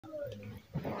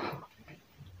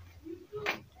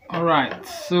All right,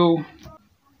 so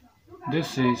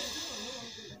this is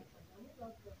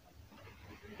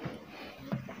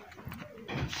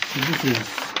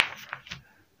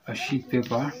a sheet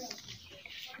paper,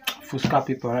 Fusca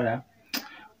paper rather.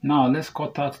 Now let's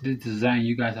cut out this design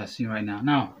you guys are seeing right now.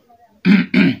 Now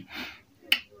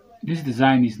this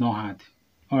design is not hard.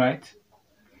 All right,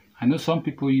 I know some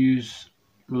people use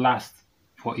last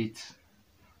for it.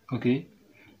 Okay,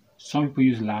 some people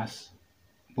use last,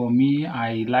 but me,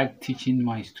 I like teaching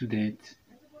my students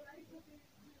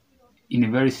in a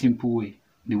very simple way,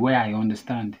 the way I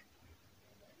understand.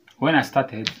 When I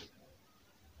started,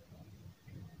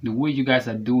 the way you guys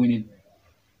are doing it,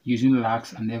 using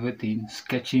lax and everything,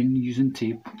 sketching, using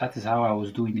tape, that is how I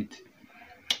was doing it.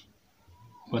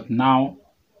 But now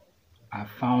I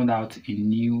found out a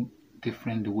new,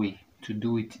 different way to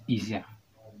do it easier.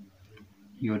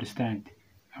 You understand?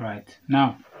 All right.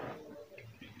 Now,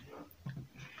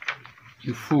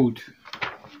 you fold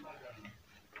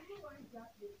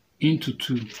into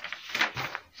two,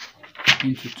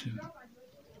 into two.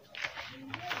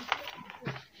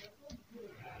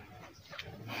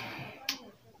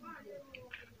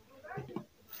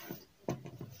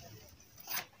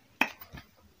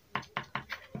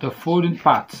 The folding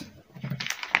part,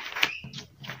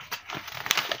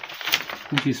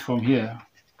 which is from here,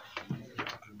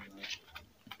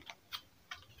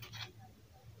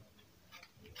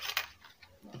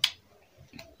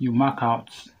 you mark out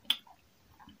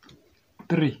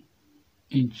 3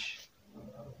 inch.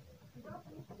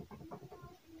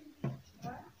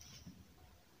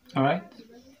 All right,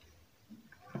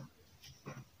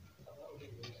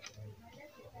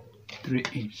 3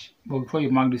 inch. But before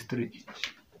you mark this 3 inch,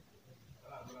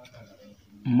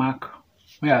 mark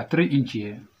 3 inch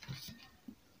here,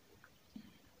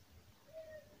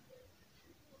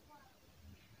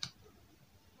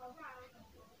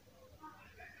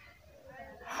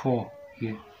 four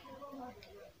here.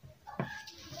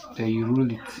 Then you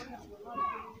rule it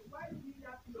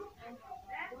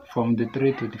from the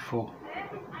 3 to the 4.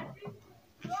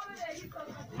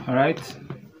 All right.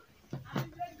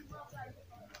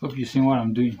 Hope you see what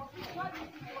I'm doing.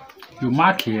 You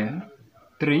mark here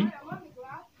 3,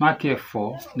 mark here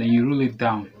 4, then you rule it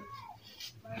down.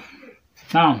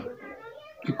 Now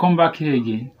you come back here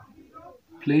again,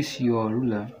 place your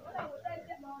ruler,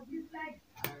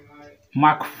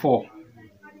 mark 4.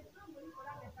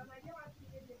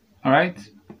 All right,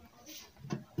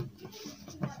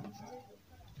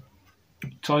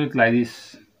 turn it like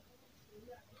this,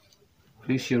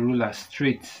 place your ruler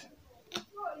straight,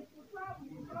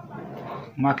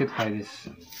 mark it like this.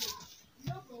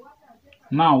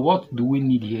 Now what do we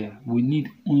need here? We need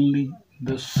only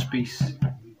this space.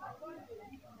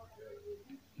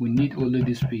 We need only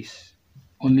this space.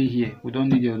 Only here. We don't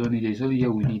need it, we don't need it. It's only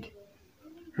here we need.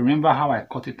 Remember how I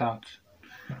cut it out?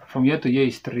 From here to here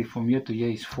is 3, from here to here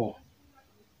is 4.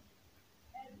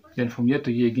 Then from here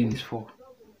to here again is 4.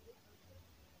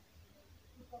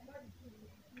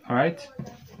 All right.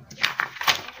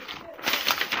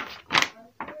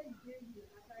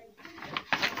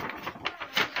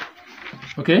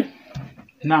 Okay.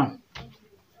 Now,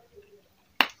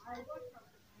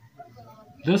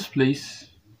 this place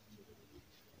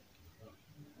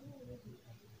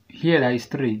here that is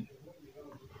 3.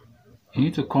 You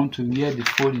need to come to where the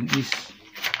folding is.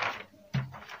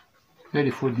 Where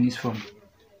the folding is from.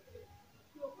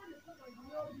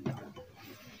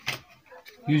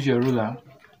 Use your ruler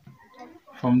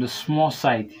from the small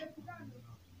side.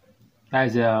 That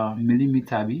is a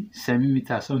millimeter,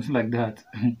 centimeter, something like that.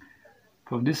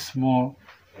 From these small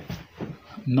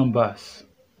numbers.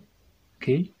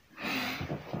 Okay.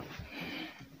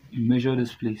 You measure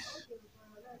this place.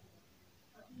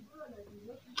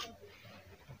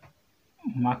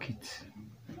 Mark it.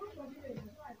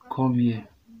 Come here.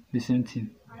 The same thing.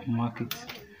 Mark it.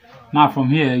 Now from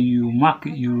here you mark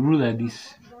it, you rule like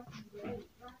this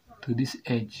to this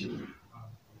edge.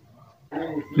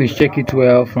 Please check it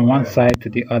well from one side to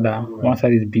the other. One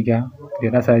side is bigger, the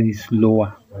other side is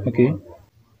lower. Okay.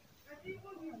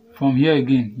 From here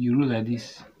again, you rule like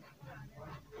this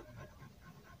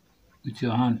with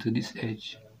your hand to this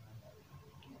edge.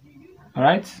 All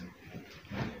right.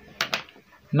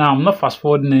 Now I'm not fast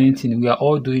forwarding anything. We are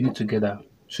all doing it together,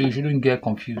 so you shouldn't get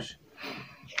confused.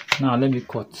 Now let me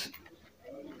cut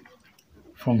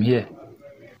from here.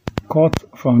 Cut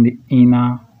from the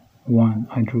inner one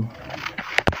I drew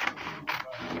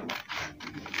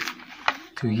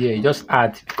to here. Just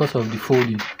add because of the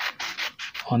folding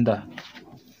under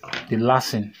the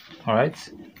lacing. All right.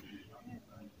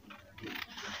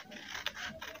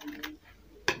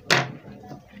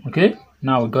 Okay,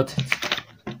 now we got it.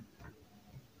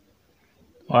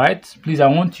 Alright, please, I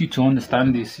want you to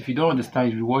understand this. If you don't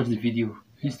understand, you watch the video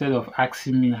instead of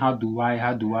asking me how do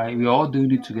I. We're all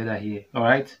doing it together here.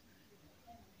 Alright,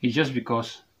 it's just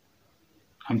because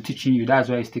I'm teaching you, that's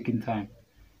why it's taking time.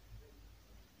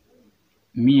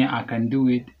 Me, I can do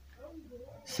it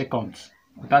seconds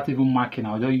without even marking.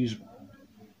 I'll just use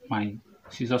my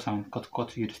scissors and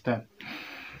cut, you understand?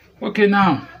 Okay,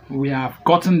 now we have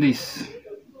gotten this.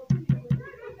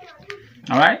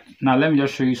 Alright, now let me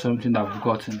just show you something that we've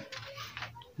gotten.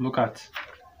 Look at,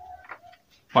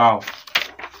 wow,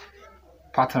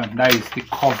 pattern. That is the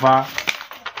cover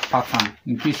pattern.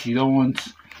 In case you don't want,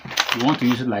 you want to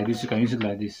use it like this, you can use it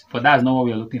like this, but that's not what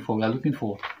we are looking for. We are looking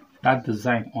for that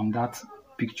design on that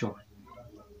picture.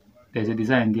 There's a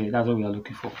design there, that's what we are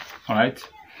looking for. All right,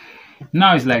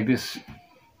 now it's like this.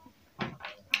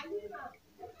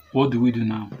 What do we do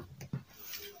now?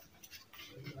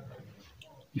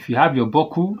 If you have your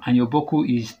boku and your boku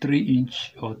is 3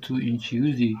 inch or 2 inch,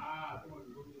 use the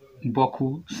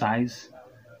boku size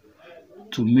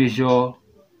to measure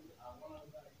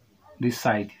this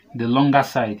side, the longer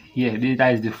side here.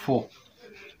 That is the 4.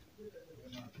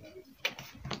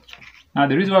 Now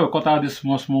the reason why we cut out these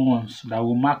small ones that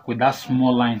will mark with that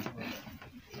small line.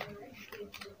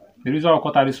 The reason why we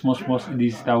cut out these small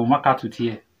this that will mark out with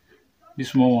here, these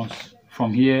small ones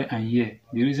from here and here.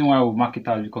 The reason why we mark it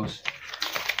out because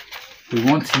we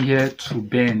want here to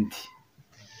bend,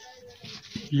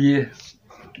 here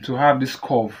to have this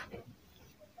curve.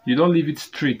 You don't leave it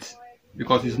straight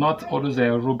because it's not all those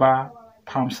rubber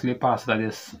palm slippers that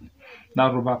is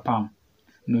that rubber palm.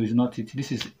 No, it's not it.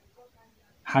 This is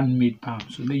handmade palm.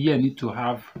 So here need to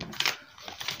have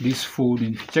this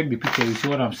folding. If you check the picture, you see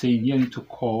what I'm saying. Here need to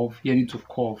curve. Here need to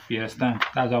curve. You understand?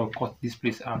 That's how we cut this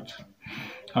place out.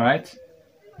 All right.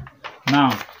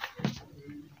 Now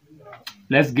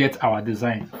let's get our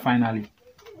design. Finally,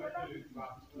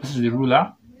 this is the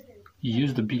ruler. You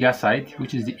use the bigger side,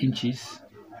 which is the inches.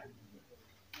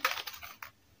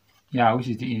 Yeah, which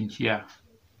is the inch. Yeah.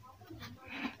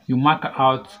 You mark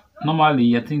out.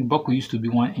 Normally, I think boku used to be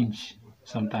 1 inch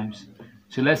sometimes.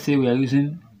 So let's say we are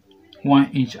using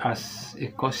 1 inch as a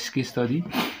case study.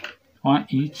 1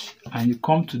 inch, and you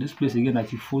come to this place again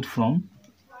that you fold from.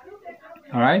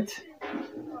 All right.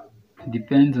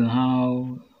 Depends on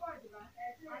how.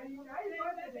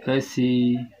 Let's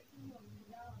say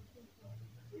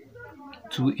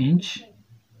 2 inch.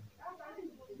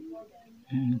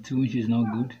 2 inch is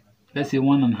not good. Let's say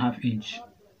 1.5 inch.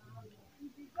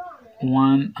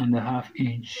 1.5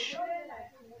 inch.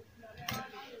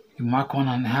 You mark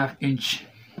 1.5 inch.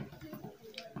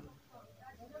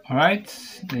 All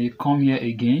right. Then you come here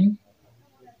again.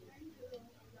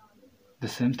 The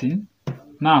same thing.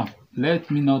 Now let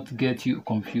me not get you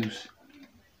confused.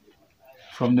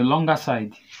 From the longer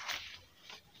side,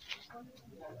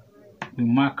 we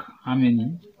mark how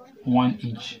many? 1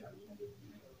 inch.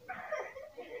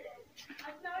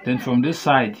 Then from this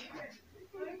side,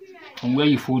 from where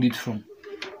you fold it from,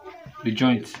 the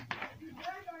joint,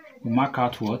 we mark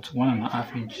out what?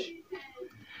 1.5 inch.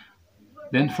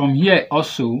 Then from here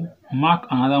also, mark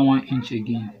another 1 inch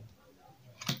again.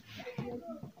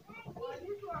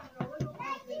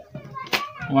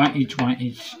 1 inch, 1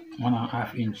 inch,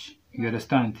 1.5 inch. You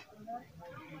understand?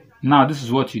 Now this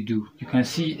is what you do. You can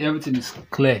see everything is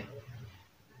clear.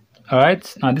 All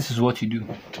right. Now this is what you do.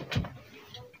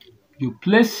 You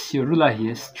place your ruler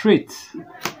here straight.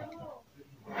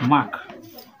 Mark.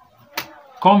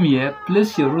 Come here.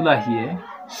 Place your ruler here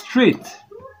straight.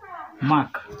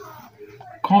 Mark.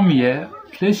 Come here.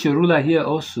 Place your ruler here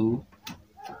also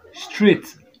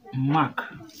straight. Mark.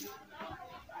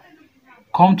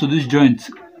 Come to this joint.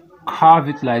 Carve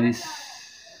it like this.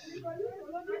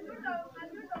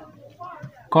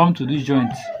 Come to this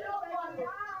joint.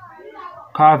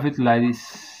 Carve it like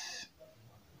this.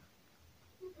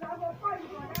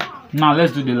 Now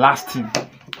let's do the last thing.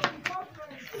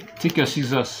 Take your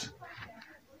scissors.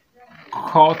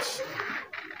 Cut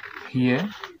here.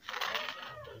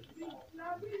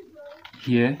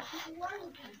 Here.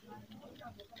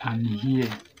 And here.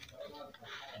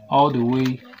 All the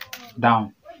way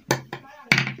down.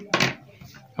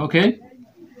 Okay,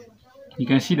 you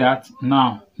can see that.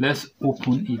 Now let's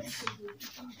open it.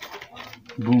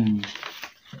 Boom.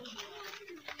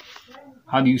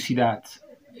 How do you see that?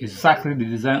 Exactly the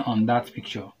design on that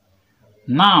picture.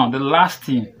 Now the last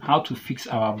thing, how to fix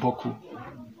our boku.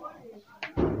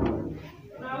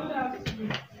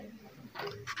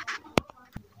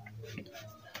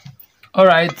 All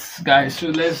right guys, so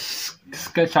let's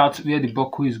sketch out where the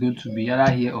boku is going to be,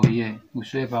 either here or here,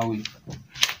 whichever way.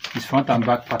 It's front and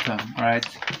back pattern. All right.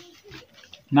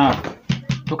 Now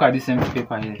look at this empty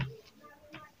paper here.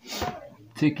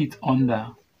 Take it under.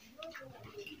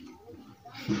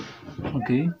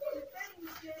 Okay.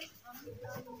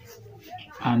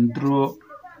 And draw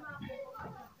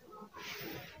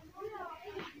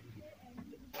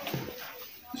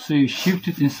so you shift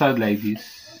it inside like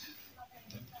this.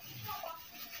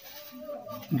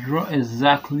 Draw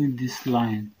exactly this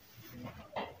line.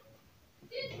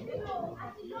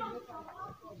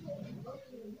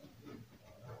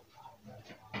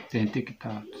 Then take it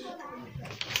out.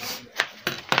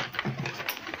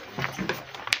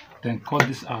 Then cut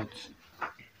this out.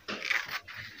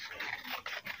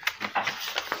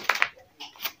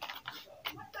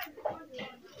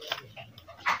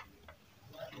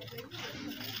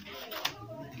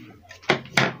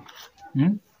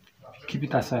 Keep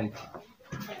it aside.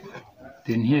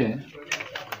 Then here,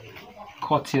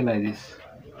 cut here like this.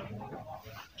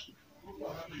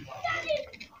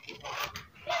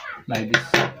 Like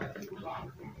this.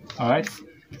 Alright?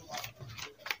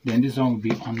 Then this one will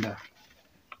be under.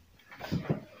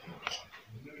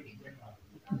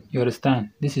 You understand?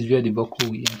 This is where the buckle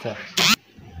will enter.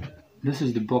 This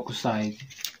is the buckle side.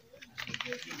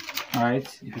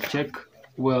 Alright, if you check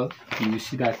well, you will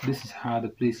see that this is how the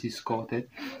place is sculpted,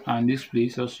 and this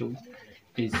place also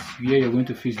is where you're going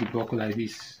to fix the buckle like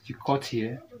this. You cut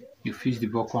here, you fix the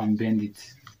buckle and bend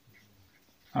it.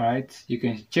 Alright, you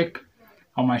can check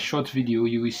on my short video,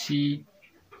 you will see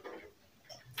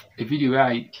a video where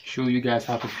I show you guys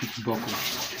how to fix the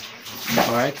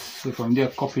buckle. Alright, so from there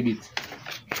copied it.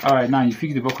 Alright, now you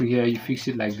fix the buckle here, you fix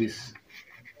it like this.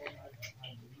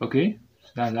 Okay, so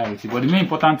that's how it is. But the main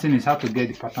important thing is how to get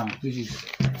the pattern, which is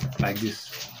like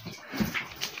this.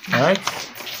 Alright.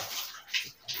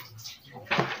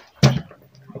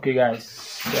 Okay guys,